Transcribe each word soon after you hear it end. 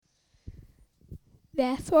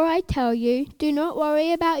Therefore I tell you, do not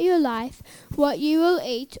worry about your life, what you will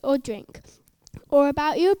eat or drink, or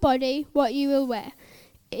about your body, what you will wear.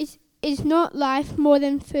 Is not life more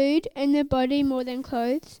than food, and the body more than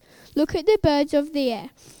clothes? Look at the birds of the air.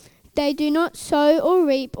 They do not sow or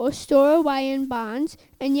reap or store away in barns,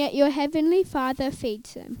 and yet your heavenly Father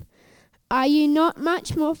feeds them. Are you not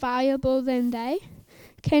much more valuable than they?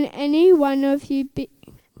 Can any one of you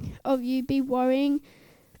be worrying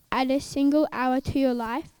at a single hour to your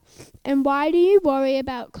life? And why do you worry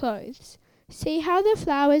about clothes? See how the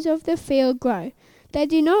flowers of the field grow. They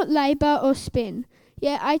do not labor or spin.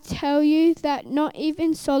 Yet I tell you that not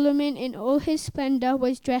even Solomon in all his splendor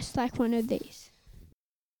was dressed like one of these.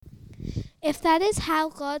 If that is how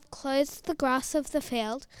God clothes the grass of the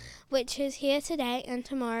field, which is here today and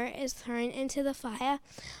tomorrow is thrown into the fire,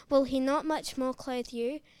 will he not much more clothe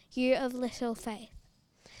you, you of little faith?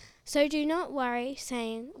 So do not worry,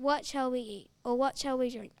 saying, what shall we eat, or what shall we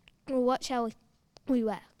drink, or what shall we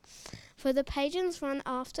wear? For the pagans run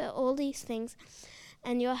after all these things,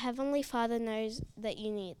 and your heavenly Father knows that you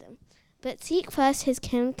need them. But seek first his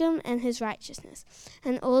kingdom and his righteousness,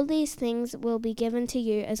 and all these things will be given to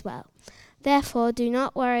you as well. Therefore, do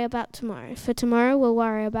not worry about tomorrow, for tomorrow will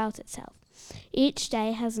worry about itself. Each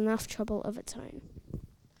day has enough trouble of its own.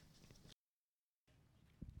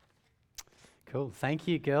 Cool. Thank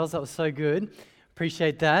you, girls. That was so good.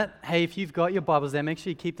 Appreciate that. Hey, if you've got your Bibles there, make sure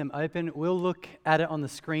you keep them open. We'll look at it on the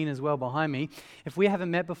screen as well behind me. If we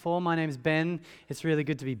haven't met before, my name's Ben. It's really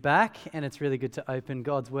good to be back, and it's really good to open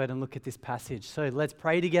God's Word and look at this passage. So let's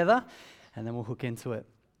pray together, and then we'll hook into it.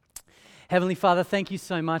 Heavenly Father, thank you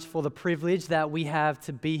so much for the privilege that we have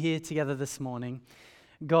to be here together this morning.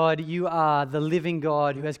 God, you are the living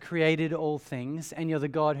God who has created all things, and you're the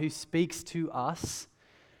God who speaks to us,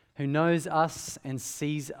 who knows us and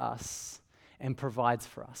sees us and provides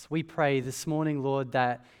for us. We pray this morning, Lord,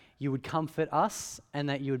 that you would comfort us and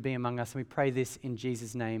that you would be among us. And we pray this in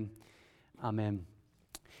Jesus' name. Amen.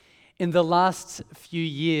 In the last few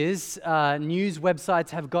years, news websites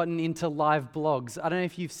have gotten into live blogs. I don't know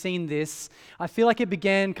if you've seen this. I feel like it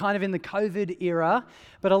began kind of in the COVID era,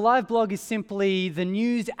 but a live blog is simply the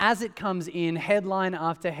news as it comes in, headline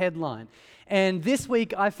after headline. And this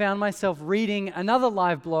week, I found myself reading another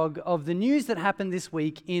live blog of the news that happened this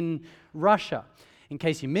week in Russia. In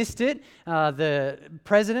case you missed it, the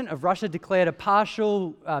president of Russia declared a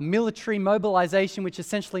partial military mobilization, which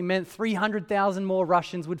essentially meant 300,000 more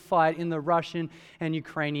Russians would fight in the Russian and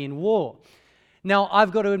Ukrainian war. Now,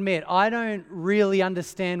 I've got to admit, I don't really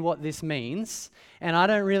understand what this means, and I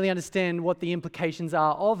don't really understand what the implications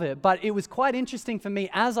are of it, but it was quite interesting for me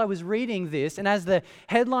as I was reading this, and as the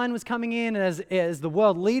headline was coming in, and as the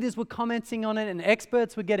world leaders were commenting on it, and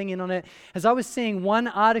experts were getting in on it, as I was seeing one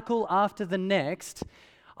article after the next,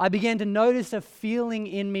 I began to notice a feeling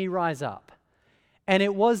in me rise up, and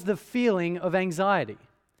it was the feeling of anxiety.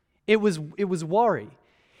 It was worry.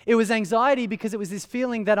 It was anxiety because it was this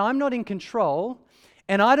feeling that I'm not in control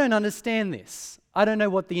and I don't understand this. I don't know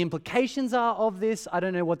what the implications are of this. I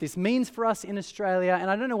don't know what this means for us in Australia, and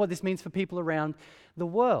I don't know what this means for people around the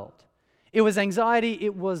world. It was anxiety,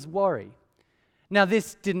 it was worry. Now,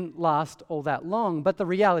 this didn't last all that long, but the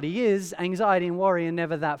reality is anxiety and worry are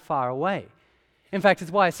never that far away. In fact,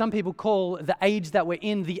 it's why some people call the age that we're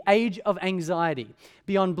in the age of anxiety.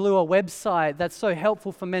 Beyond Blue, a website that's so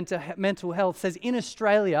helpful for mental health, says in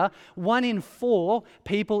Australia, 1 in 4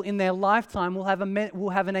 people in their lifetime will have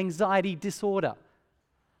an anxiety disorder.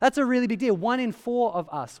 That's a really big deal. 1 in 4 of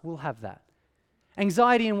us will have that.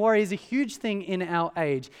 Anxiety and worry is a huge thing in our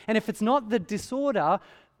age. And if it's not the disorder,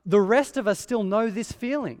 the rest of us still know this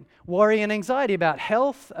feeling. Worry and anxiety about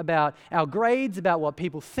health, about our grades, about what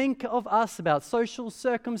people think of us, about social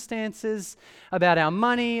circumstances, about our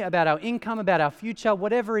money, about our income, about our future,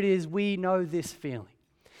 whatever it is, we know this feeling.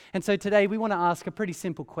 And so today we want to ask a pretty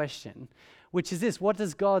simple question, which is this: what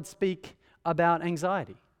does God speak about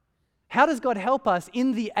anxiety? How does God help us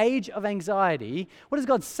in the age of anxiety? What does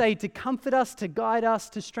God say to comfort us, to guide us,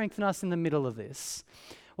 to strengthen us in the middle of this?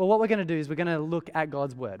 Well, what we're going to do is we're going to look at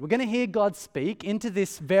God's Word. We're going to hear God speak into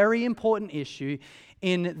this very important issue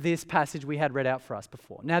in this passage we had read out for us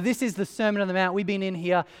before. Now, this is the Sermon on the Mount. We've been in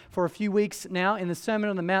here for a few weeks now in the Sermon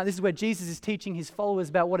on the Mount. This is where Jesus is teaching his followers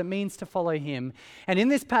about what it means to follow him. And in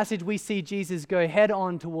this passage, we see Jesus go head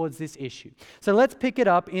on towards this issue. So let's pick it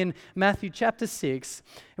up in Matthew chapter 6,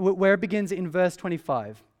 where it begins in verse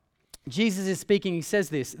 25. Jesus is speaking. He says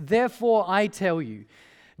this: "Therefore I tell you,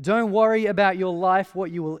 don't worry about your life, what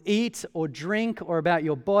you will eat or drink, or about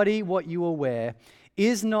your body, what you will wear.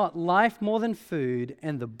 Is not life more than food,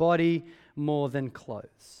 and the body more than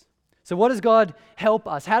clothes?" So what does God help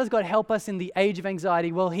us? How does God help us in the age of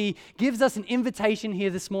anxiety? Well, he gives us an invitation here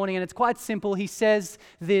this morning, and it's quite simple. He says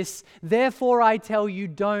this, therefore I tell you,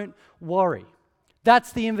 don't worry.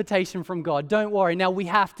 That's the invitation from God. Don't worry. Now we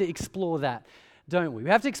have to explore that, don't we? We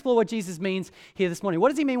have to explore what Jesus means here this morning. What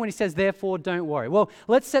does he mean when he says, therefore, don't worry? Well,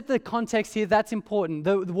 let's set the context here. That's important.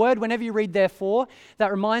 The word, whenever you read therefore,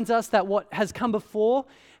 that reminds us that what has come before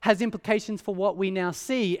has implications for what we now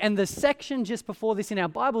see. And the section just before this in our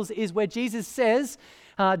Bibles is where Jesus says,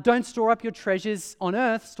 don't store up your treasures on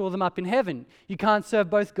earth, store them up in heaven. You can't serve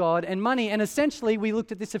both God and money. And essentially, we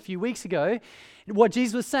looked at this a few weeks ago. What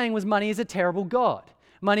Jesus was saying was money is a terrible God.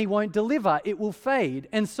 Money won't deliver, it will fade.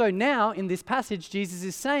 And so now, in this passage, Jesus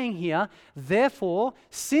is saying here, therefore,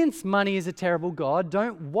 since money is a terrible God,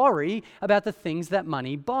 don't worry about the things that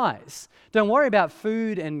money buys. Don't worry about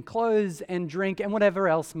food and clothes and drink and whatever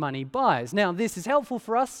else money buys. Now, this is helpful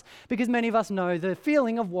for us because many of us know the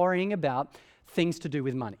feeling of worrying about things to do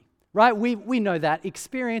with money. Right? We know that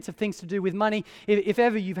experience of things to do with money. If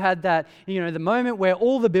ever you've had that, the moment where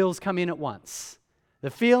all the bills come in at once. The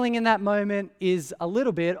feeling in that moment is a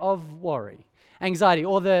little bit of worry, anxiety,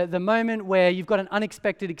 or the moment where you've got an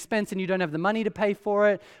unexpected expense and you don't have the money to pay for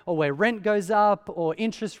it, or where rent goes up, or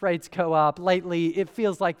interest rates go up. Lately, it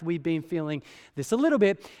feels like we've been feeling this a little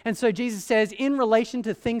bit. And so Jesus says, in relation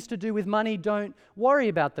to things to do with money, don't worry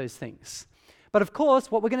about those things. But of course,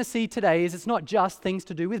 what we're going to see today is it's not just things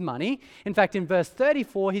to do with money. In fact, in verse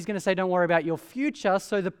 34, he's going to say, don't worry about your future.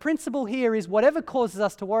 So the principle here is whatever causes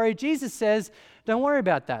us to worry, Jesus says, don't worry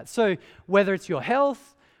about that. So whether it's your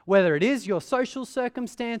health, whether it is your social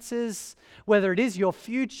circumstances, whether it is your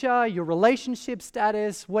future, your relationship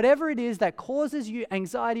status, whatever it is that causes you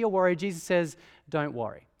anxiety or worry, Jesus says, don't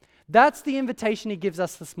worry. That's the invitation he gives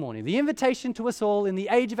us this morning. The invitation to us all in the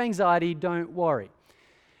age of anxiety, don't worry.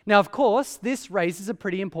 Now, of course, this raises a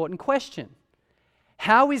pretty important question.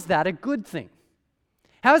 How is that a good thing?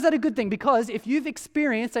 How is that a good thing? Because if you've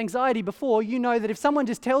experienced anxiety before, you know that if someone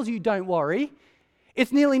just tells you don't worry,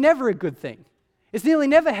 it's nearly never a good thing. It's nearly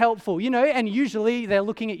never helpful, and usually they're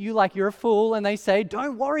looking at you like you're a fool and they say,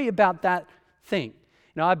 don't worry about that thing.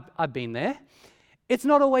 I've been there. It's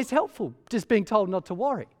not always helpful just being told not to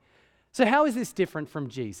worry. So how is this different from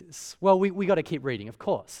Jesus? Well, we got to keep reading, of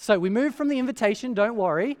course. So we move from the invitation, don't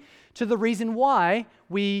worry, to the reason why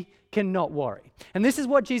we cannot worry. And this is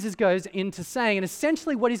what Jesus goes into saying. And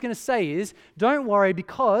essentially what he's going to say is, don't worry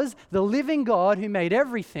because the living God who made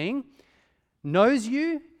everything knows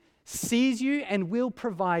you, sees you, and will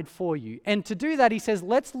provide for you. And to do that, he says,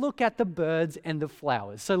 let's look at the birds and the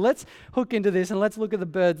flowers. So let's hook into this and let's look at the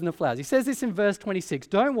birds and the flowers. He says this in verse 26,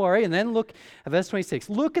 don't worry, and then look at verse 26.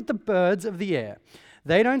 Look at the birds of the air.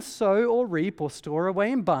 They don't sow or reap or store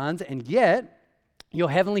away in barns, and yet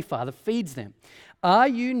your heavenly Father feeds them. Are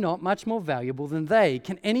you not much more valuable than they?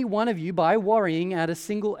 Can any one of you, by worrying, add a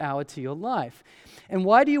single hour to your life? And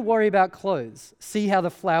why do you worry about clothes? See how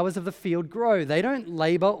the flowers of the field grow. They don't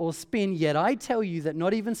labor or spin, yet I tell you that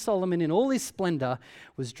not even Solomon in all his splendor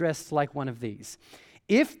was dressed like one of these.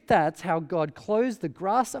 If that's how God clothes the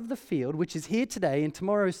grass of the field, which is here today and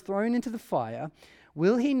tomorrow is thrown into the fire,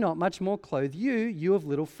 will he not much more clothe you, you of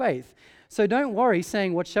little faith? So don't worry,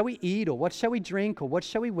 saying, what shall we eat, or what shall we drink, or what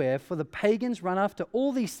shall we wear? For the pagans run after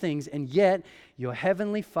all these things, and yet your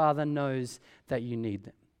heavenly Father knows that you need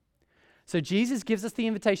them. So Jesus gives us the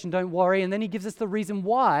invitation, don't worry, and then he gives us the reason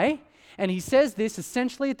why. And he says this,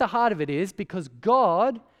 essentially at the heart of it is because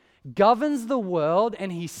God governs the world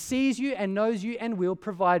and he sees you and knows you and will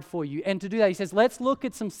provide for you. And to do that, he says, let's look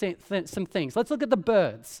at some things. Let's look at the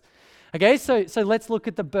birds. Okay, so let's look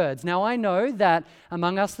at the birds. Now, I know that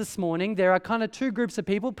among us this morning, there are kind of two groups of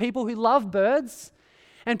people who love birds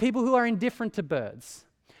and people who are indifferent to birds.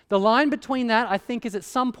 The line between that, I think, is at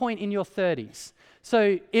some point in your 30s.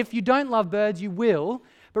 So if you don't love birds, you will.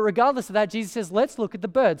 But regardless of that, Jesus says, let's look at the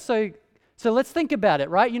birds. So let's think about it,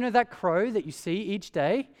 right? You know that crow that you see each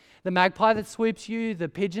day? The magpie that swoops you, the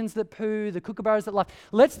pigeons that poo, the kookaburras that laugh.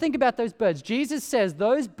 Let's think about those birds. Jesus says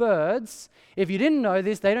those birds, if you didn't know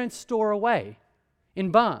this, they don't store away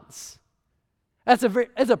in barns. That's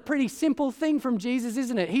a pretty simple thing from Jesus,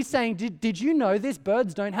 isn't it? He's saying, did you know this?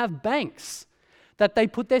 Birds don't have banks that they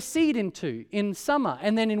put their seed into in summer.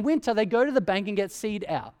 And then in winter, they go to the bank and get seed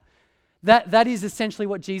out. That is essentially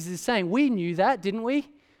what Jesus is saying. We knew that, didn't we?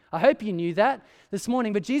 I hope you knew that this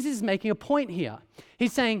morning. But Jesus is making a point here.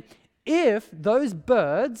 He's saying, if those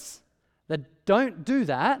birds that don't do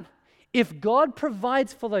that, if God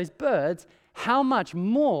provides for those birds, how much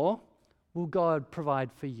more will God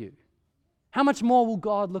provide for you? How much more will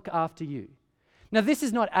God look after you? Now, this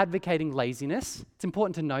is not advocating laziness. It's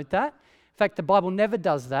important to note that. In fact, the Bible never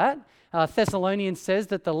does that. Thessalonians says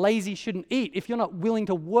that the lazy shouldn't eat. If you're not willing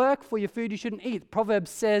to work for your food, you shouldn't eat.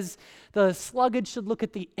 Proverbs says the sluggard should look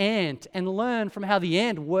at the ant and learn from how the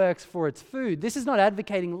ant works for its food. This is not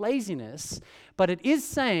advocating laziness, but it is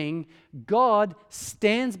saying God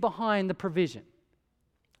stands behind the provision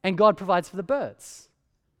and God provides for the birds.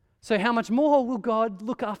 So how much more will God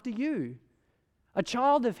look after you, a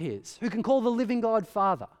child of his, who can call the living God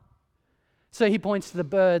Father? So he points to the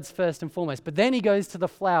birds first and foremost, but then he goes to the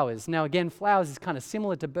flowers. Now again, flowers is kind of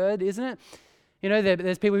similar to bird, isn't it? You know,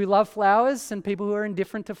 there's people who love flowers and people who are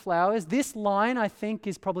indifferent to flowers. This line, I think,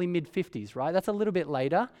 is probably mid-50s, right? That's a little bit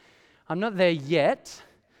later. I'm not there yet,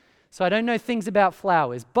 so I don't know things about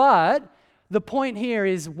flowers. But the point here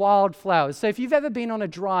is wildflowers. So if you've ever been on a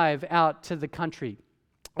drive out to the country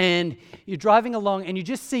and you're driving along and you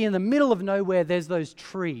just see in the middle of nowhere there's those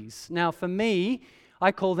trees. Now for me,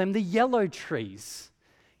 I call them the yellow trees.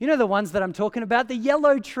 You know the ones that I'm talking about? The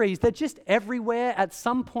yellow trees. They're just everywhere at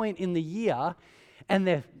some point in the year,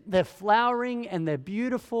 and they're flowering and they're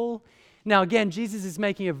beautiful. Now again, Jesus is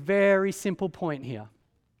making a very simple point here.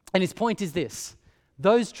 And his point is this: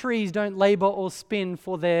 those trees don't labor or spin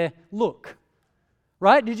for their look.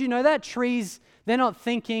 Right? Did you know that? Trees, they're not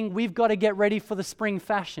thinking, we've got to get ready for the spring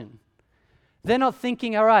fashion. They're not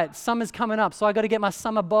thinking, all right, summer's coming up, so I got to get my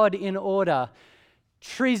summer bod in order.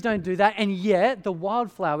 Trees don't do that, and yet the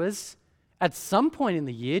wildflowers at some point in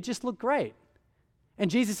the year just look great. And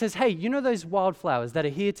Jesus says, hey, you know those wildflowers that are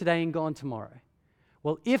here today and gone tomorrow?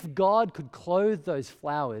 Well, if God could clothe those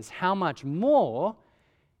flowers, how much more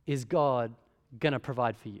is God going to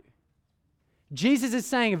provide for you? Jesus is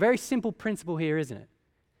saying a very simple principle here, isn't it?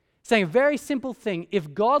 Saying a very simple thing.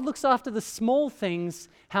 If God looks after the small things,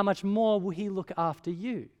 how much more will he look after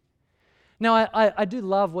you? Now, I do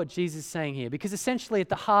love what Jesus is saying here, because essentially at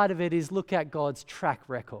the heart of it is look at God's track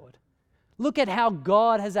record. Look at how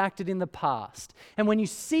God has acted in the past. And when you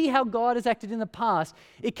see how God has acted in the past,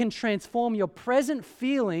 it can transform your present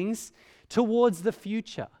feelings towards the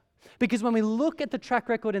future. Because when we look at the track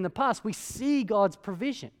record in the past, we see God's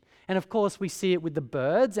provision. And of course, we see it with the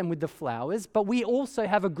birds and with the flowers, but we also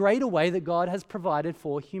have a greater way that God has provided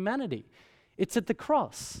for humanity. It's at the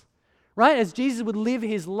cross. Right? As Jesus would live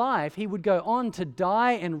his life, he would go on to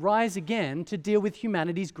die and rise again to deal with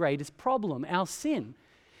humanity's greatest problem, our sin.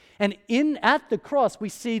 And at the cross, we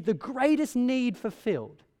see the greatest need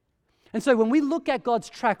fulfilled. And so when we look at God's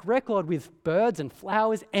track record with birds and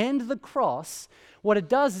flowers and the cross, what it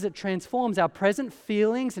does is it transforms our present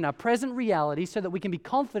feelings and our present reality so that we can be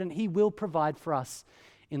confident he will provide for us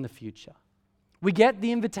in the future. We get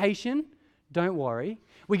the invitation, don't worry.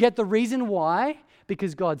 We get the reason why,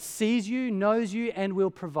 because God sees you, knows you, and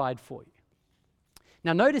will provide for you.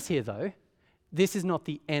 Now notice here though, this is not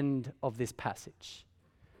the end of this passage.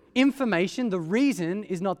 Information, the reason,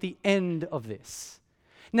 is not the end of this.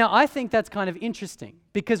 Now I think that's kind of interesting,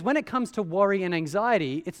 because when it comes to worry and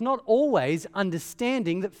anxiety, it's not always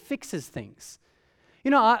understanding that fixes things.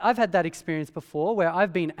 You know, I've had that experience before where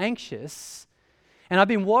I've been anxious and I've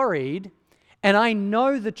been worried and I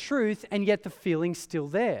know the truth and yet the feeling's still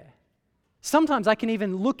there. Sometimes I can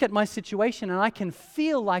even look at my situation and I can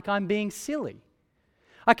feel like I'm being silly.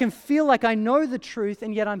 I can feel like I know the truth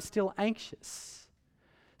and yet I'm still anxious.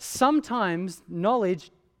 Sometimes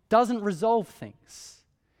knowledge doesn't resolve things.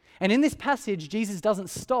 And in this passage, Jesus doesn't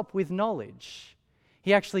stop with knowledge.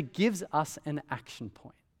 He actually gives us an action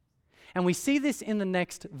point. And we see this in the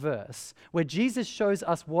next verse, where Jesus shows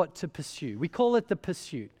us what to pursue. We call it the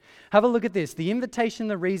pursuit. Have a look at this, the invitation,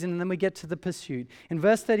 the reason, and then we get to the pursuit. In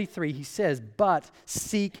verse 33, he says, but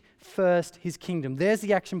seek first his kingdom. There's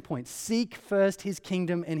the action point. Seek first his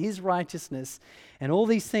kingdom and his righteousness, and all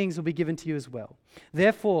these things will be given to you as well.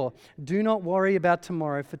 Therefore, do not worry about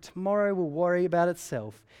tomorrow, for tomorrow will worry about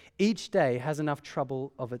itself. Each day has enough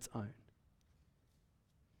trouble of its own.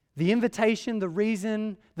 The invitation, the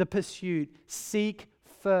reason, the pursuit, seek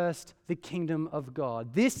first the kingdom of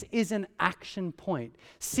God. This is an action point.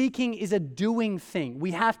 Seeking is a doing thing.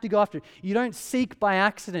 We have to go after it. You don't seek by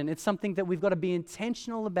accident. It's something that we've got to be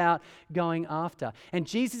intentional about going after. And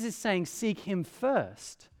Jesus is saying, seek him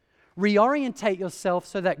first. Reorientate yourself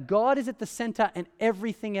so that God is at the center and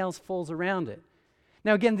everything else falls around it.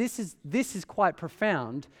 Now again, this is quite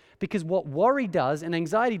profound, because what worry does and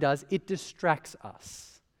anxiety does, it distracts us.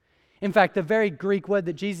 In fact, the very Greek word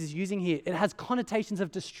that Jesus is using here, it has connotations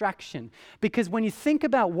of distraction. Because when you think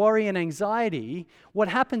about worry and anxiety, what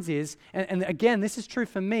happens is, and again, this is true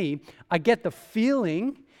for me, I get the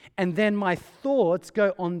feeling and then my thoughts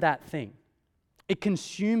go on that thing. It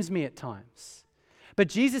consumes me at times. But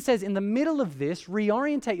Jesus says in the middle of this,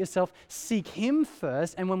 reorientate yourself, seek him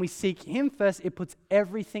first. And when we seek him first, it puts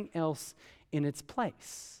everything else in its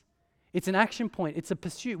place. It's an action point. It's a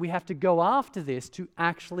pursuit. We have to go after this to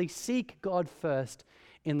actually seek God first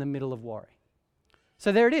in the middle of worry.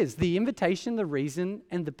 So there it is, the invitation, the reason,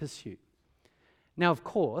 and the pursuit. Now, of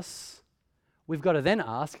course, we've got to then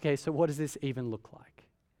ask, okay, so what does this even look like?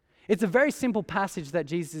 It's a very simple passage that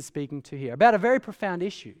Jesus is speaking to here about a very profound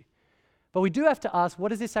issue. But we do have to ask, what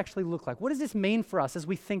does this actually look like? What does this mean for us as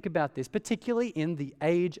we think about this, particularly in the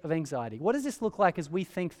age of anxiety? What does this look like as we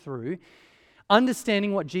think through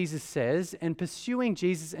understanding what Jesus says and pursuing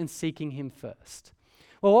Jesus and seeking him first?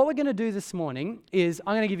 Well, what we're going to do this morning is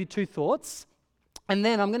I'm going to give you two thoughts, and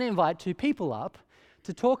then I'm going to invite two people up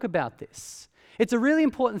to talk about this. It's a really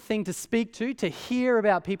important thing to speak to hear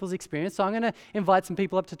about people's experience. So I'm going to invite some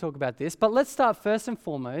people up to talk about this. But let's start first and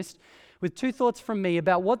foremost with two thoughts from me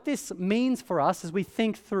about what this means for us as we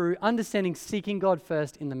think through understanding seeking God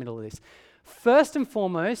first in the middle of this. First and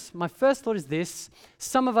foremost, my first thought is this: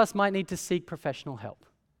 some of us might need to seek professional help.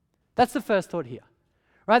 That's the first thought here.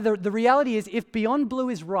 Right? The reality is, if Beyond Blue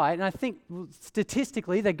is right, and I think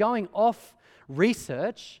statistically they're going off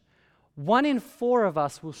research, 1 in 4 of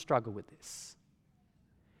us will struggle with this.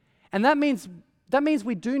 And that means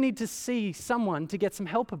we do need to see someone to get some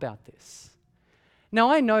help about this. Now,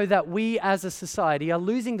 I know that we as a society are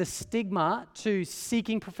losing the stigma to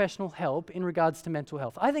seeking professional help in regards to mental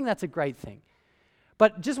health. I think that's a great thing.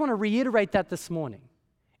 But just want to reiterate that this morning.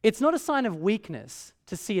 It's not a sign of weakness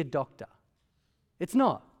to see a doctor. It's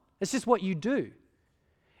not. It's just what you do.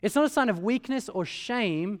 It's not a sign of weakness or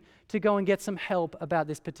shame to go and get some help about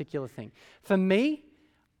this particular thing. For me,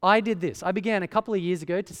 I did this. I began a couple of years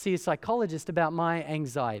ago to see a psychologist about my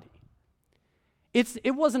anxiety.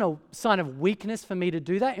 It wasn't a sign of weakness for me to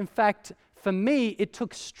do that. In fact, for me, it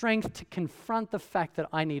took strength to confront the fact that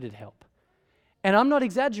I needed help. And I'm not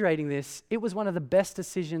exaggerating this. It was one of the best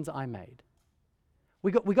decisions I made.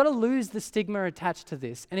 We got to lose the stigma attached to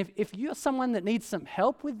this. And if you're someone that needs some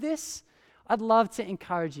help with this, I'd love to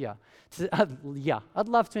encourage you. I'd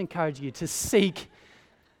love to encourage you to seek.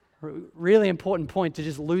 Really important point to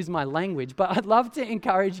just lose my language, but I'd love to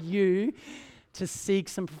encourage you to seek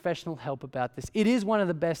some professional help about this. It is one of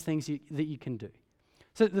the best things that you can do.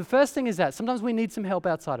 So the first thing is that sometimes we need some help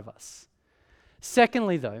outside of us.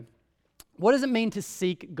 Secondly, though, what does it mean to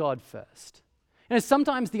seek God first?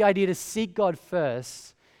 Sometimes the idea to seek God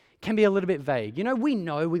first can be a little bit vague. We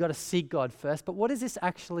know we got to seek God first, but what does this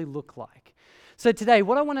actually look like? So today,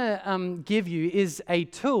 what I want to give you is a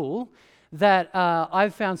tool that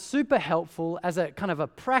I've found super helpful as a kind of a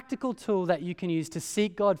practical tool that you can use to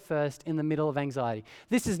seek God first in the middle of anxiety.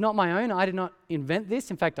 This is not my own. I did not invent this.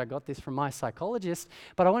 In fact, I got this from my psychologist,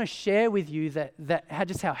 but I want to share with you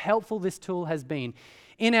just how helpful this tool has been.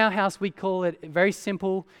 In our house, we call it very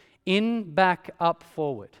simple: in, back, up,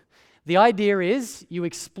 forward. The idea is you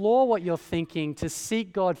explore what you're thinking to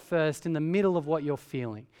seek God first in the middle of what you're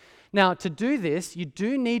feeling. Now, to do this, you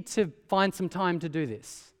do need to find some time to do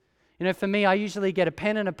this. For me, I usually get a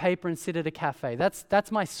pen and a paper and sit at a cafe.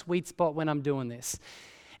 That's my sweet spot when I'm doing this.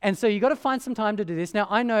 And so you've got to find some time to do this. Now,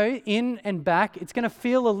 I know in and back, it's going to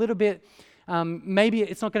feel a little bit, maybe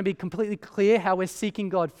it's not going to be completely clear how we're seeking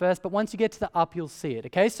God first, but once you get to the up, you'll see it,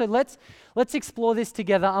 okay? So let's explore this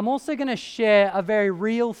together. I'm also going to share a very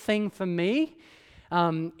real thing for me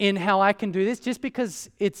in how I can do this, just because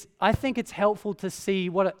I think it's helpful to see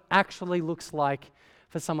what it actually looks like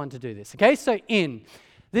for someone to do this, okay? So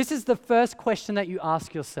this is the first question that you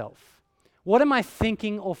ask yourself. What am I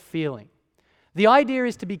thinking or feeling? The idea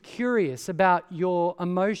is to be curious about your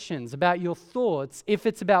emotions, about your thoughts. If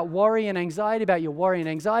it's about worry and anxiety, about your worry and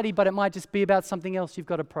anxiety, but it might just be about something else you've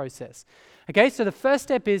got to process. Okay, so the first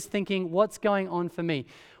step is thinking, what's going on for me?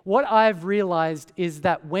 What I've realized is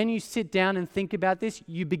that when you sit down and think about this,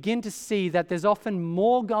 you begin to see that there's often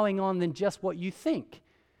more going on than just what you think.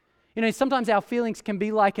 Sometimes our feelings can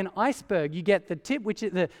be like an iceberg. You get the tip, which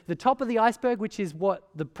is the top of the iceberg, which is what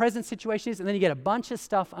the present situation is, and then you get a bunch of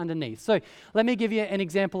stuff underneath. So let me give you an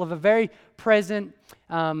example of a very present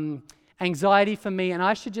anxiety for me, and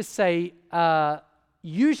I should just say,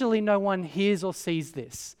 usually no one hears or sees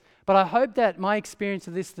this. But I hope that my experience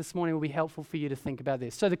of this morning will be helpful for you to think about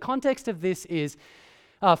this. So the context of this is,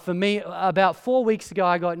 for me, about 4 weeks ago,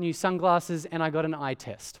 I got new sunglasses and I got an eye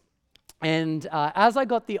test. And as I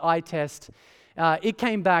got the eye test, it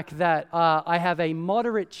came back that I have a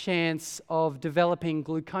moderate chance of developing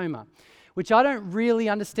glaucoma, which I don't really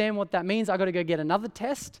understand what that means. I got to go get another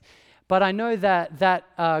test. but I know that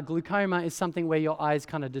glaucoma is something where your eyes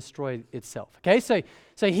kind of destroy itself. Okay, so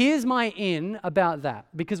here's my in about that,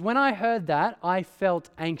 because when I heard that, I felt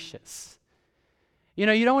anxious. You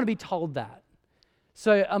know, you don't want to be told that.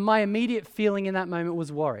 So my immediate feeling in that moment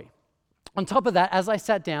was worry. On top of that, as I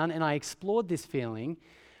sat down and I explored this feeling,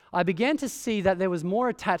 I began to see that there was more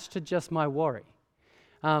attached to just my worry.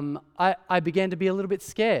 I began to be a little bit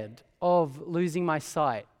scared of losing my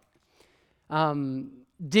sight.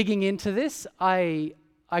 Digging into this, I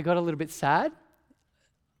got a little bit sad.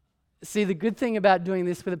 See, the good thing about doing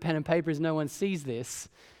this with a pen and paper is no one sees this.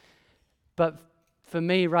 But for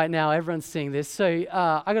me right now, everyone's seeing this. So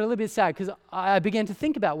I got a little bit sad because I began to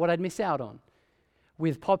think about what I'd miss out on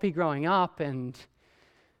with Poppy growing up and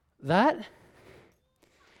that.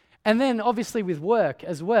 And then obviously with work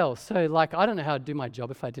as well. So like, I don't know how I'd do my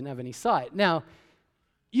job if I didn't have any sight. Now,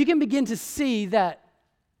 you can begin to see that,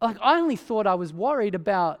 like, I only thought I was worried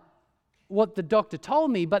about what the doctor told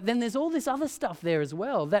me, but then there's all this other stuff there as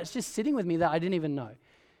well that's just sitting with me that I didn't even know.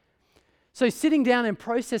 So sitting down and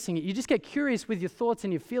processing it, you just get curious with your thoughts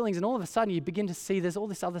and your feelings, and all of a sudden you begin to see there's all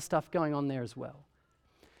this other stuff going on there as well.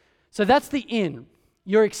 So that's the in.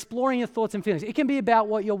 You're exploring your thoughts and feelings. It can be about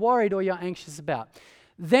what you're worried or you're anxious about.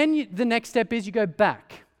 Then the next step is you go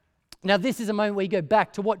back. Now this is a moment where you go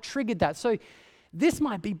back to what triggered that. So this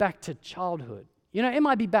might be back to childhood. You know, it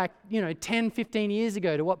might be back, 10, 15 years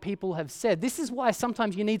ago to what people have said. This is why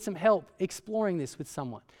sometimes you need some help exploring this with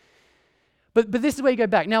someone. But this is where you go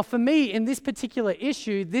back. Now for me, in this particular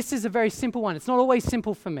issue, this is a very simple one. It's not always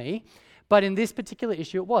simple for me, but in this particular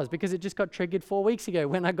issue it was, because it just got triggered 4 weeks ago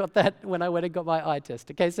when I went and got my eye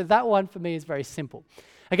test. Okay, so that one for me is very simple.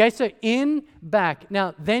 Okay, so in, back.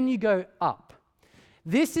 Now then you go up.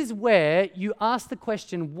 This is where you ask the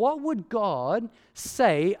question, what would God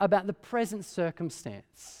say about the present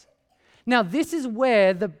circumstance? Now this is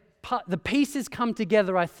where the pieces come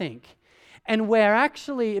together, I think, and where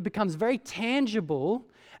actually it becomes very tangible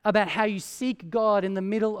about how you seek God in the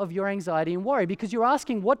middle of your anxiety and worry, because you're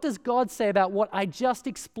asking, what does God say about what I just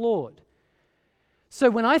explored? So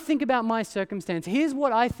when I think about my circumstance, here's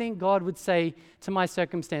what I think God would say to my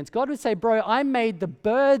circumstance. God would say, bro, I made the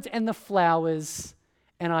birds and the flowers,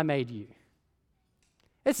 and I made you.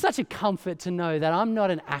 It's such a comfort to know that I'm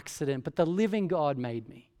not an accident, but the living God made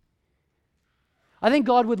me. I think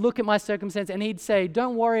God would look at my circumstance and he'd say,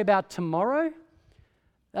 don't worry about tomorrow.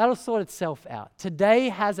 That'll sort itself out. Today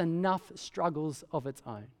has enough struggles of its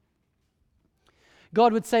own.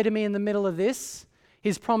 God would say to me in the middle of this,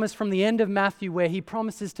 his promise from the end of Matthew, where he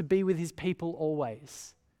promises to be with his people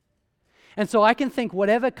always. And so I can think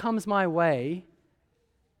whatever comes my way,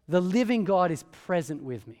 the living God is present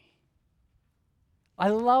with me. I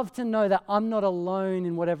love to know that I'm not alone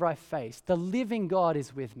in whatever I face. The living God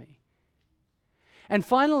is with me. And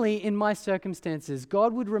finally, in my circumstances,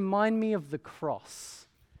 God would remind me of the cross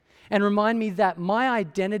and remind me that my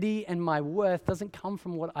identity and my worth doesn't come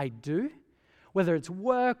from what I do, whether it's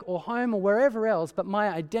work or home or wherever else, but my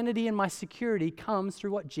identity and my security comes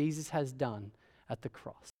through what Jesus has done at the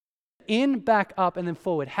cross. In, back, up, and then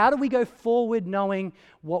forward. How do we go forward knowing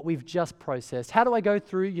what we've just processed? How do I go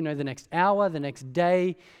through, the next hour, the next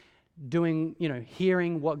day, doing,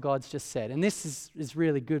 hearing what God's just said? And this is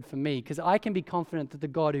really good for me, because I can be confident that the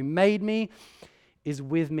God who made me is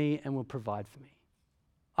with me and will provide for me.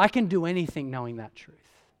 I can do anything knowing that truth.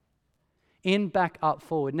 In, back, up,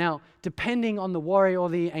 forward. Now, depending on the worry or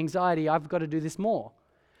the anxiety, I've got to do this more.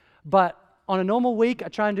 But on a normal week, I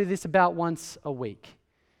try and do this about once a week.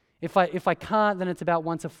 If I can't, then it's about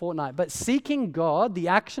once a fortnight. But seeking God, the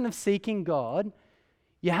action of seeking God,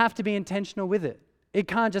 you have to be intentional with it. It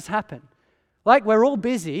can't just happen. Like, we're all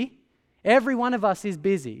busy. Every one of us is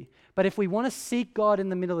busy. But if we want to seek God in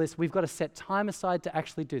the middle of this, we've got to set time aside to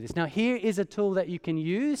actually do this. Now, here is a tool that you can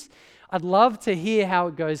use. I'd love to hear how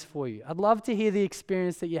it goes for you. I'd love to hear the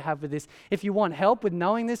experience that you have with this. If you want help with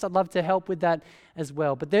knowing this, I'd love to help with that as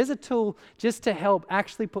well. But there's a tool just to help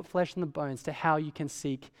actually put flesh on the bones to how you can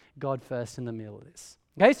seek God first in the middle of this.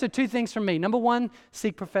 Okay, so 2 things from me. Number 1,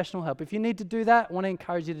 seek professional help. If you need to do that, I want to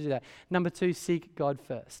encourage you to do that. Number 2, seek God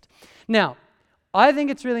first. Now, I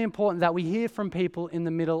think it's really important that we hear from people in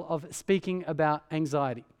the middle of speaking about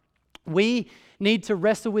anxiety. We need to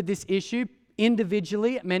wrestle with this issue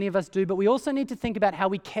individually, many of us do, but we also need to think about how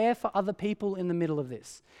we care for other people in the middle of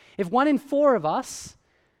this. If 1 in 4 of us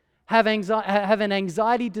have an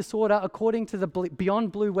anxiety disorder according to the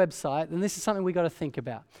Beyond Blue website, then this is something we've got to think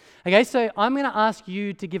about. Okay, so I'm going to ask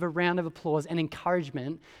you to give a round of applause and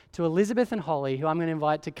encouragement to Elizabeth and Holly, who I'm going to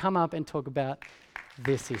invite to come up and talk about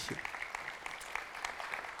this issue.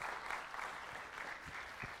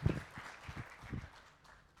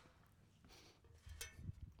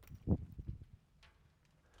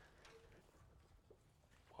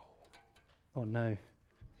 Oh no,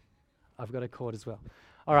 I've got a cord as well.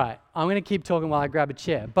 All right, I'm going to keep talking while I grab a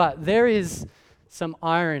chair. But there is some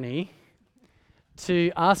irony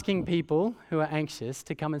to asking people who are anxious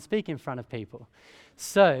to come and speak in front of people.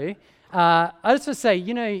 So I just want to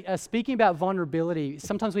say, speaking about vulnerability,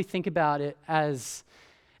 sometimes we think about it as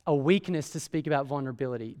a weakness to speak about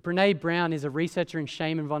vulnerability. Brené Brown is a researcher in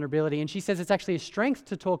shame and vulnerability, and she says it's actually a strength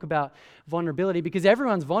to talk about vulnerability because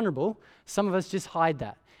everyone's vulnerable. Some of us just hide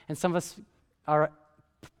that, and some of us are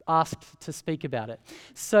asked to speak about it.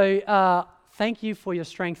 So thank you for your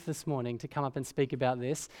strength this morning to come up and speak about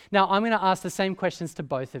this. Now, I'm going to ask the same questions to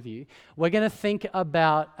both of you. We're going to think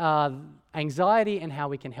about anxiety and how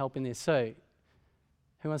we can help in this. So,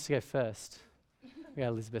 who wants to go first? We got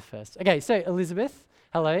Elizabeth first. Okay, so Elizabeth,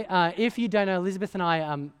 hello. If you don't know, Elizabeth and I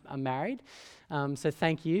are married, so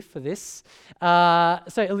thank you for this. So,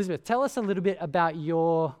 Elizabeth, tell us a little bit about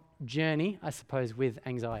your journey, I suppose, with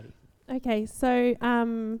anxiety. Okay, so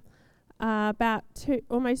about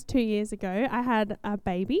almost 2 years ago, I had a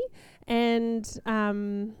baby, and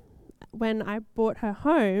when I brought her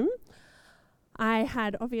home, I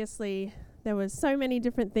had there was so many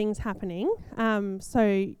different things happening.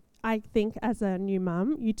 So I think as a new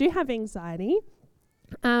mum, you do have anxiety,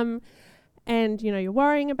 and you're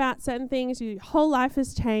worrying about certain things. Your whole life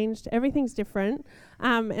has changed. Everything's different,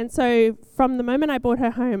 and so from the moment I brought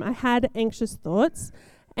her home, I had anxious thoughts.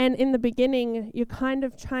 And in the beginning, you're kind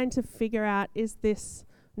of trying to figure out, is this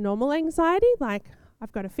normal anxiety? Like,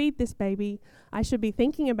 I've got to feed this baby. I should be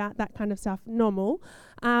thinking about that kind of stuff, normal.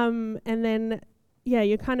 And then,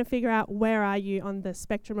 you kind of figure out where are you on the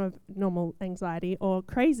spectrum of normal anxiety or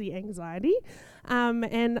crazy anxiety.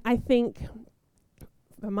 And I think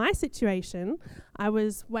for my situation, I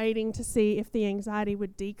was waiting to see if the anxiety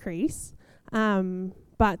would decrease,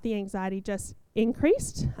 but the anxiety just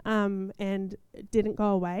increased and didn't go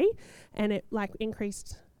away, and it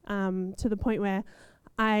increased to the point where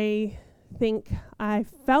I think I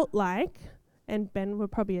felt like, and Ben will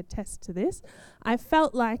probably attest to this, I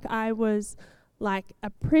felt like I was like a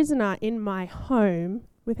prisoner in my home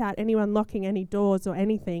without anyone locking any doors or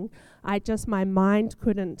anything. My mind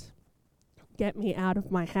couldn't get me out of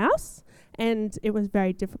my house, and it was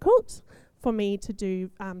very difficult for me to do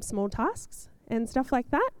small tasks and stuff like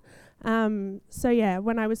that.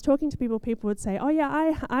 When I was talking to people would say, oh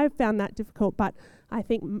yeah, I found that difficult, but I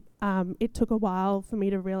think it took a while for me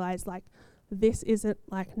to realize this isn't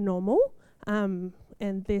normal, and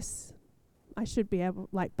this, I should be able,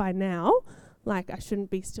 by now, I shouldn't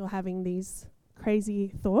be still having these crazy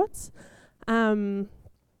thoughts. So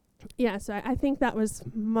I think that was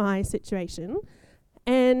my situation.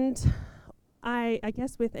 And I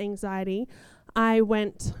guess with anxiety, I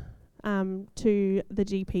went to the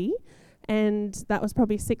GP, and that was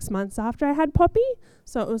probably 6 months after I had Poppy.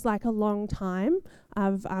 So it was a long time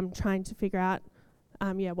of trying to figure out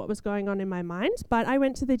what was going on in my mind. But I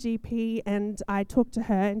went to the GP and I talked to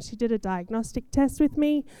her, and she did a diagnostic test with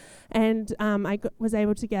me, and I was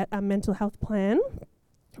able to get a mental health plan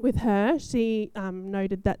with her. She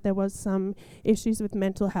noted that there was some issues with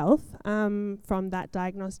mental health from that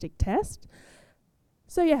diagnostic test.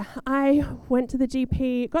 So I went to the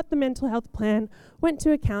GP, got the mental health plan, went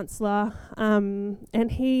to a counsellor,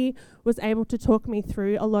 and he was able to talk me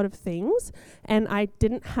through a lot of things, and I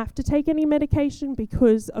didn't have to take any medication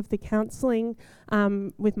because of the counselling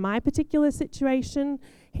with my particular situation.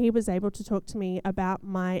 He was able to talk to me about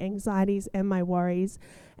my anxieties and my worries,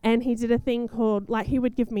 and he did a thing called, he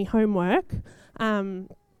would give me homework,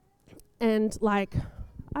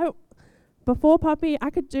 before Poppy, I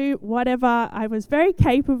could do whatever. I was very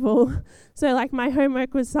capable. So, my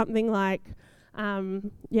homework was something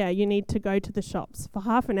you need to go to the shops for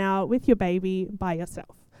half an hour with your baby by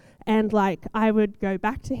yourself. And, I would go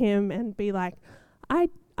back to him and be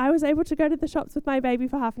I was able to go to the shops with my baby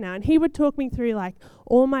for half an hour. And he would talk me through,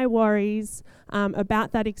 all my worries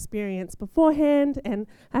about that experience beforehand. And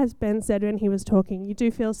as Ben said when he was talking, you do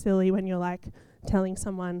feel silly when you're, telling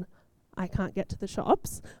someone, I can't get to the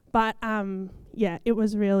shops. But, it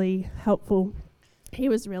was really helpful. He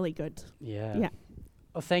was really good. Yeah.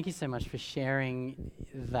 Well, thank you so much for sharing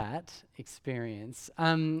that experience.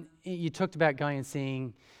 You talked about going and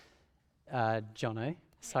seeing Jono,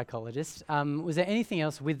 psychologist. Was there anything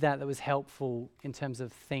else with that was helpful in terms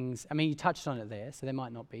of things? I mean, you touched on it there, so there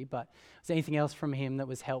might not be, but was there anything else from him that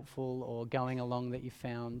was helpful or going along that you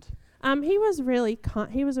found? He was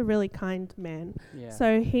he was a really kind man. Yeah.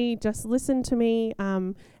 So he just listened to me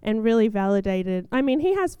and really validated. I mean,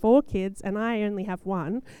 he has 4 kids and I only have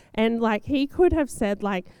 1. And he could have said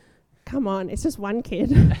come on, it's just one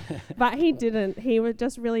kid. But he didn't. He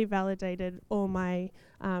just really validated all my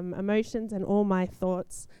emotions and all my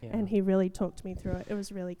thoughts, and he really talked me through it. It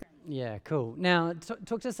was really great. Yeah, cool. Now,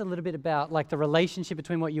 talk to us a little bit about like the relationship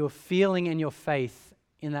between what you were feeling and your faith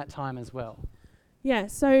in that time as well. Yeah,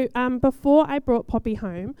 so before I brought Poppy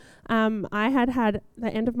home, I had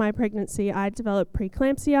the end of my pregnancy, I developed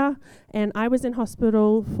preeclampsia, and I was in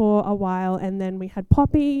hospital for a while, and then we had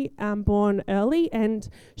Poppy born early, and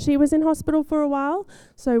she was in hospital for a while,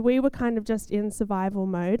 so we were kind of just in survival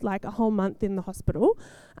mode, like a whole month in the hospital.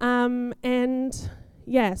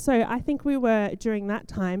 Yeah, so I think we were, during that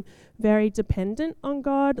time, very dependent on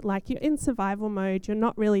God. Like, you're in survival mode, you're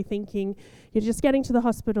not really thinking, you're just getting to the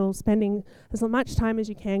hospital, spending as much time as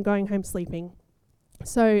you can, going home sleeping.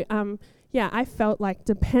 So, I felt like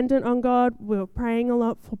dependent on God. We were praying a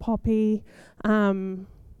lot for Poppy.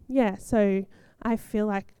 So I feel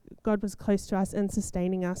like God was close to us and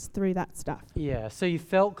sustaining us through that stuff. Yeah, so you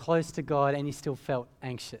felt close to God and you still felt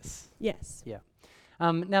anxious. Yes. Yeah.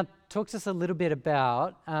 Now, talk to us a little bit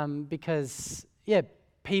about, because,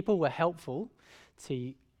 people were helpful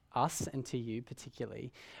to us and to you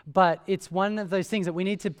particularly, but it's one of those things that we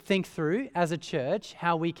need to think through as a church,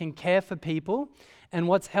 how we can care for people and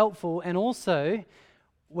what's helpful, and also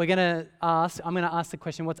I'm going to ask the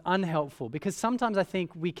question, what's unhelpful? Because sometimes I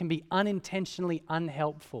think we can be unintentionally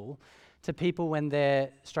unhelpful to people when they're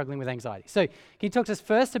struggling with anxiety. So can you talk to us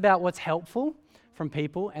first about what's helpful from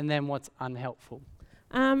people and then what's unhelpful?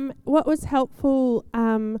 What was helpful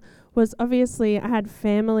was obviously I had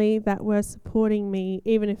family that were supporting me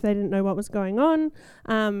even if they didn't know what was going on.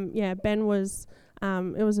 Ben was,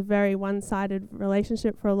 it was a very one-sided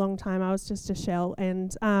relationship for a long time. I was just a shell,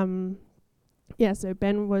 and so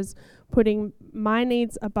Ben was putting my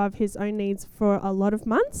needs above his own needs for a lot of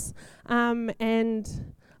months,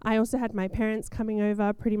 and I also had my parents coming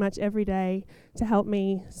over pretty much every day to help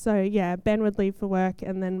me. So Ben would leave for work,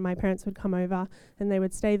 and then my parents would come over and they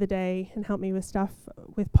would stay the day and help me with stuff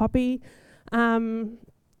with Poppy. And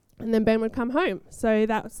then Ben would come home. So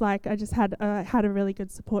that was like, I just had a really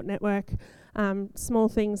good support network. Small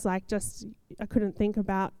things like just, I couldn't think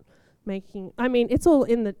about it's all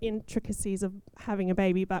in the intricacies of having a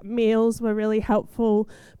baby, but meals were really helpful.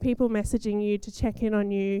 People messaging you to check in on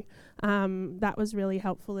you, that was really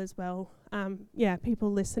helpful as well.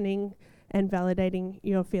 People listening and validating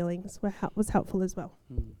your feelings was helpful as well.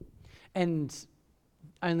 And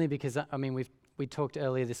only because, we talked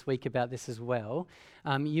earlier this week about this as well.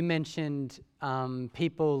 You mentioned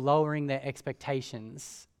people lowering their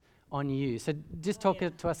expectations on you. So just talk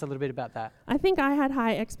to us a little bit about that. I think I had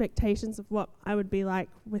high expectations of what I would be like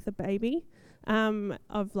with a baby,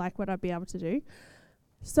 of like what I'd be able to do.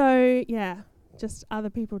 So just other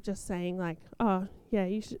people just saying like, oh yeah,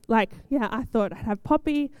 you should, I thought I'd have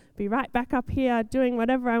Poppy, be right back up here doing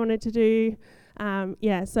whatever I wanted to do.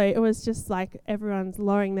 So it was just like everyone's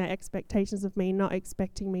lowering their expectations of me, not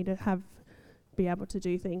expecting me to be able to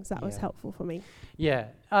do things. That was helpful for me.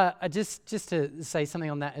 Just to say something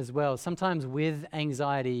on that as well, sometimes with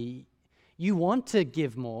anxiety you want to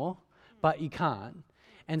give more but you can't,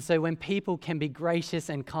 and so when people can be gracious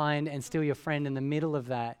and kind and still your friend in the middle of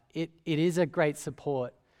that, it is a great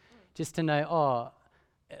support just to know,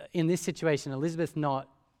 in this situation Elizabeth's not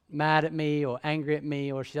mad at me or angry at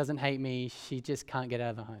me or she doesn't hate me, she just can't get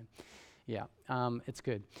out of the home. It's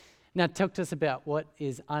good. Now, talk to us about what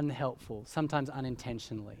is unhelpful, sometimes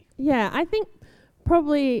unintentionally. Yeah, I think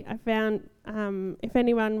probably I found if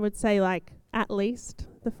anyone would say like at least,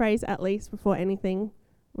 the phrase at least before anything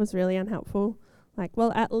was really unhelpful. Like,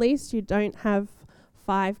 well, at least you don't have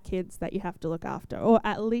 5 kids that you have to look after, or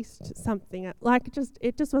at least something.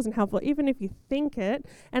 It just wasn't helpful, even if you think it.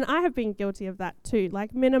 And I have been guilty of that too,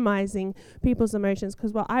 like minimizing people's emotions,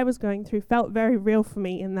 because what I was going through felt very real for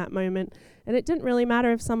me in that moment. And it didn't really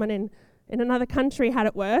matter if someone in another country had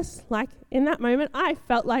it worse. Like in that moment, I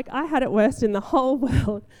felt like I had it worse in the whole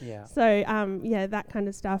world. Yeah. So that kind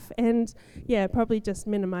of stuff. And probably just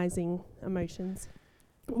minimizing emotions,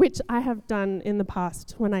 which I have done in the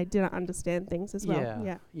past when I didn't understand things as well.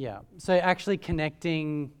 Yeah. So actually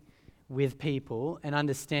connecting with people and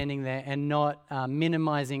understanding that, and not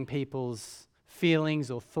minimizing people's feelings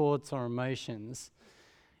or thoughts or emotions,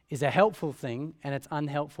 is a helpful thing, and it's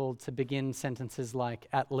unhelpful to begin sentences like,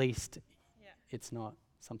 at least it's not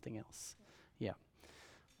something else. Yeah.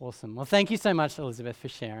 Awesome. Well, thank you so much, Elizabeth, for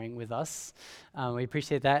sharing with us. We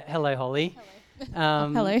appreciate that. Hello, Holly.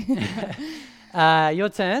 Hello. Your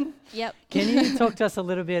turn. Yep. Can you talk to us a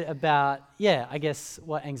little bit about, I guess,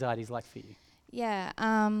 what anxiety is like for you? Yeah.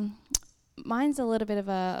 mine's a little bit of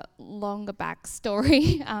a longer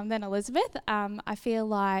backstory than Elizabeth. I feel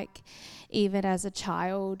like even as a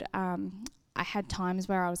child, I had times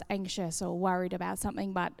where I was anxious or worried about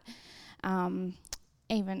something, but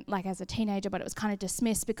even like as a teenager, but it was kind of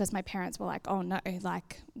dismissed because my parents were like, oh no,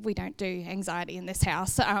 like we don't do anxiety in this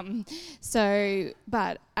house.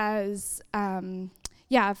 But as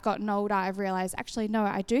I've gotten older, I've realised actually no,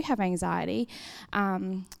 I do have anxiety.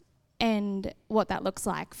 And what that looks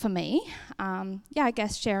like for me. I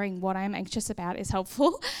guess sharing what I'm anxious about is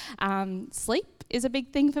helpful. Sleep is a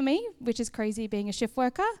big thing for me, which is crazy being a shift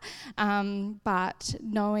worker. But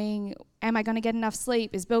knowing, am I going to get enough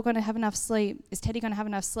sleep? Is Bill going to have enough sleep? Is Teddy going to have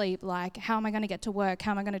enough sleep? Like, how am I going to get to work?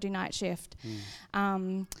 How am I going to do night shift?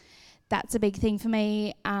 That's a big thing for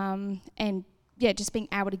me. Just being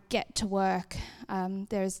able to get to work.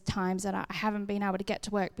 There's times that I haven't been able to get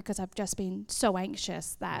to work because I've just been so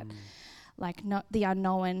anxious that, not the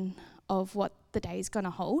unknown of what the day's going to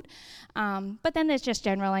hold. But then there's just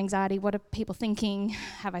general anxiety. What are people thinking?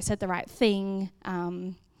 Have I said the right thing?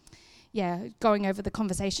 Going over the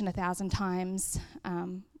conversation 1,000 times.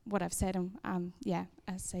 What I've said, I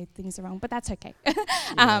say things are wrong, but that's okay.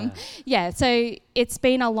 So it's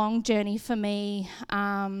been a long journey for me.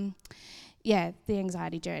 The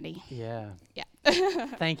anxiety journey. Yeah. Yeah.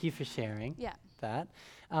 Thank you for sharing Yeah. that.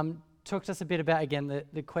 Talk to us a bit about, again,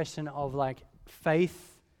 the question of like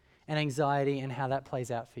faith and anxiety and how that plays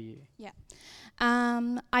out for you. Yeah.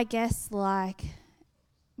 I guess like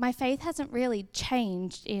my faith hasn't really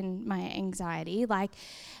changed in my anxiety. Like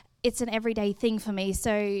it's an everyday thing for me.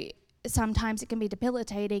 So sometimes it can be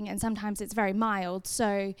debilitating and sometimes it's very mild.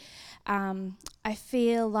 So I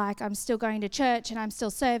feel like I'm still going to church and I'm still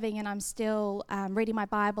serving and I'm still reading my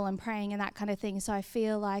Bible and praying and that kind of thing. So I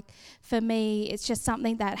feel like for me, it's just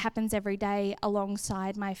something that happens every day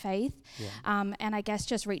alongside my faith. Yeah. And I guess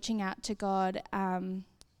just reaching out to God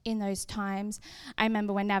in those times. I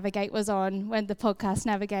remember when Navigate was on, when the podcast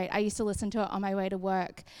Navigate, I used to listen to it on my way to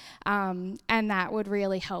work. And that would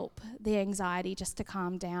really help the anxiety just to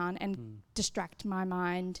calm down and distract my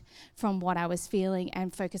mind from what I was feeling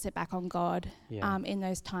and focus it back on God in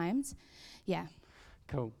those times. Yeah.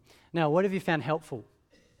 Cool. Now, what have you found helpful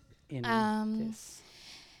in this?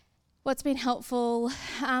 What's been helpful?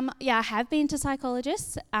 I have been to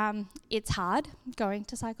psychologists. It's hard going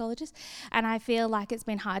to psychologists, and I feel like it's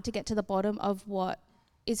been hard to get to the bottom of what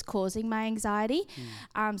is causing my anxiety.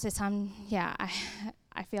 I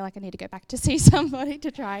feel like I need to go back to see somebody to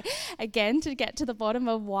try again to get to the bottom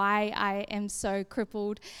of why I am so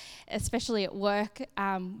crippled, especially at work,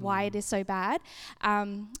 why it is so bad.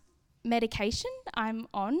 Medication, I'm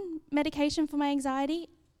on medication for my anxiety.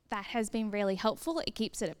 That has been really helpful. It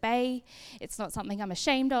keeps it at bay. It's not something I'm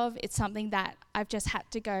ashamed of. It's something that I've just had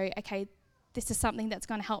to go, okay, this is something that's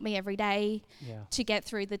going to help me every day to get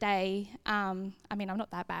through the day. I'm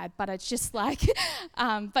not that bad, but it's just like,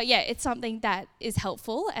 it's something that is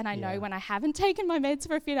helpful. And I know when I haven't taken my meds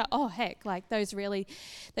for a few days,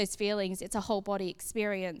 those feelings, it's a whole body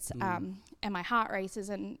experience. And my heart races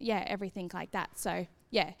and everything like that. So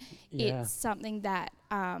it's something that,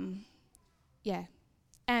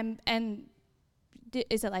 And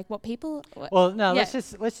is it like what people? Well, no, let's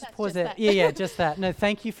just pause there. Just that. No,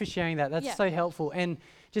 thank you for sharing that. That's so helpful. And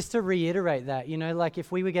just to reiterate that, like if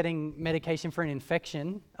we were getting medication for an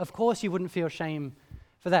infection, of course you wouldn't feel shame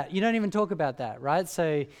for that. You don't even talk about that, right?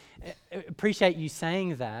 So appreciate you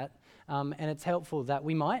saying that. And it's helpful that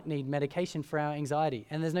we might need medication for our anxiety.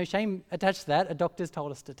 And there's no shame attached to that. A doctor's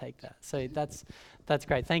told us to take that. So that's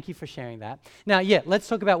great. Thank you for sharing that. Now, let's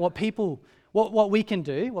talk about what we can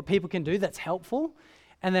do, what people can do that's helpful.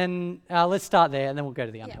 And then let's start there and then we'll go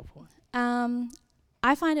to the unhelpful.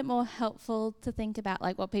 I find it more helpful to think about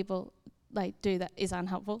like what people like do that is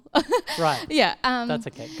unhelpful. Right. That's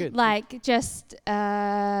okay. Good. Like just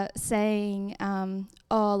saying,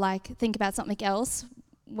 think about something else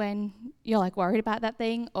when you're like worried about that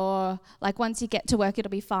thing, or like once you get to work it'll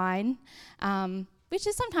be fine, which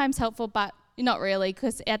is sometimes helpful, but not really,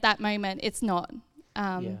 because at that moment it's not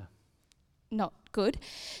good.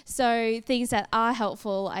 So things that are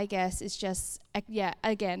helpful, I guess, is just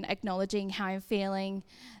again acknowledging how I'm feeling.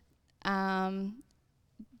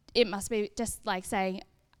 It must be just like saying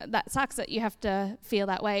that sucks that you have to feel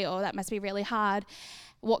that way, or that must be really hard.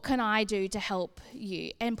 What can I do to help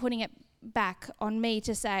you? And putting it back on me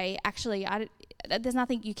to say, actually, there's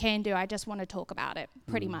nothing you can do. I just want to talk about it.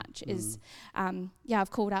 Pretty much is,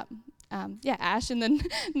 I've called up, Ash in the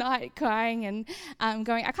night crying and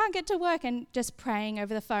going, I can't get to work, and just praying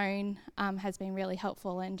over the phone has been really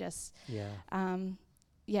helpful. And just,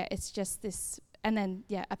 it's just this, and then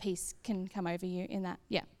a peace can come over you in that.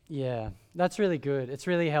 Yeah, that's really good. It's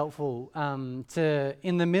really helpful to,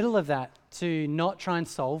 in the middle of that, to not try and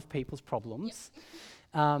solve people's problems,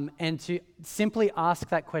 and to simply ask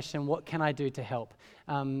that question, what can I do to help?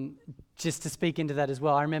 Just to speak into that as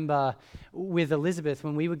well, I remember with Elizabeth,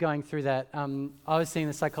 when we were going through that, I was seeing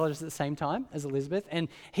the psychologist at the same time as Elizabeth, and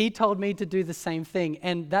he told me to do the same thing.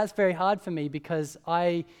 And that's very hard for me because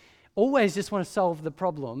I always just want to solve the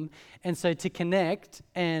problem. And so to connect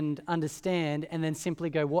and understand and then simply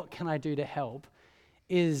go, what can I do to help,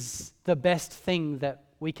 is the best thing that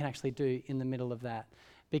we can actually do in the middle of that.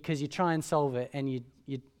 Because you try and solve it and you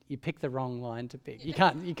pick the wrong line to pick. You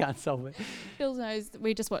can't solve it. Phil knows that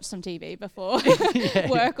we just watched some TV before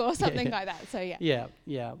work or something like that. So yeah.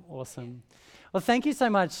 Yeah, awesome. Well, thank you so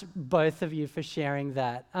much, both of you, for sharing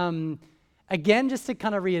that. Again, just to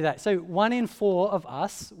kind of reiterate, so 1 in 4 of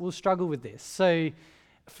us will struggle with this. So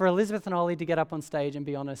for Elizabeth and Ollie to get up on stage and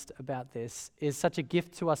be honest about this is such a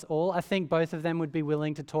gift to us all. I think both of them would be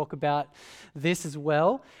willing to talk about this as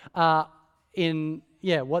well,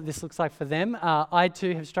 what this looks like for them. I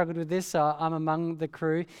too have struggled with this. I'm among the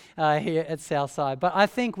crew here at Southside. But I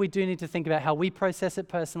think we do need to think about how we process it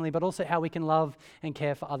personally, but also how we can love and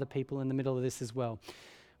care for other people in the middle of this as well.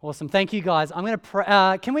 Awesome. Thank you, guys. I'm going to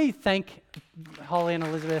pray. Can we thank Holly and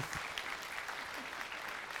Elizabeth?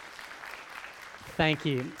 Thank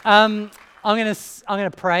you. I'm going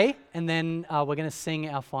to pray, and then we're going to sing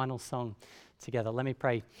our final song together. Let me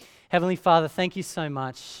pray. Heavenly Father, thank you so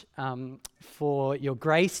much for your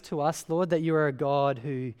grace to us, Lord, that you are a God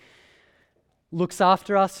who looks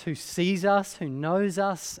after us, who sees us, who knows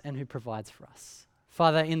us, and who provides for us.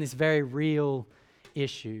 Father, in this very real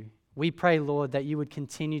issue, we pray, Lord, that you would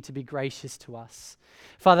continue to be gracious to us.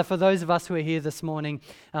 Father, for those of us who are here this morning,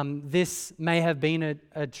 this may have been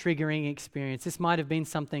a triggering experience. This might have been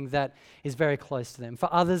something that is very close to them. For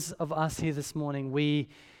others of us here this morning, we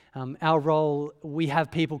have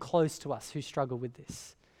people close to us who struggle with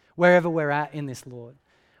this. Wherever we're at in this, Lord,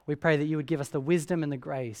 we pray that you would give us the wisdom and the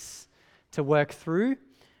grace to work through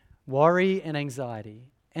worry and anxiety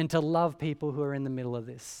and to love people who are in the middle of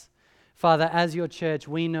this. Father, as your church,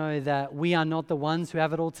 we know that we are not the ones who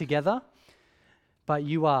have it all together, but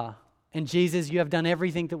you are. And Jesus, you have done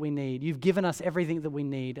everything that we need. You've given us everything that we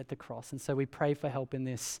need at the cross. And so we pray for help in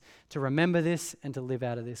this, to remember this and to live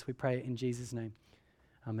out of this. We pray in Jesus' name.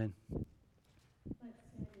 Amen.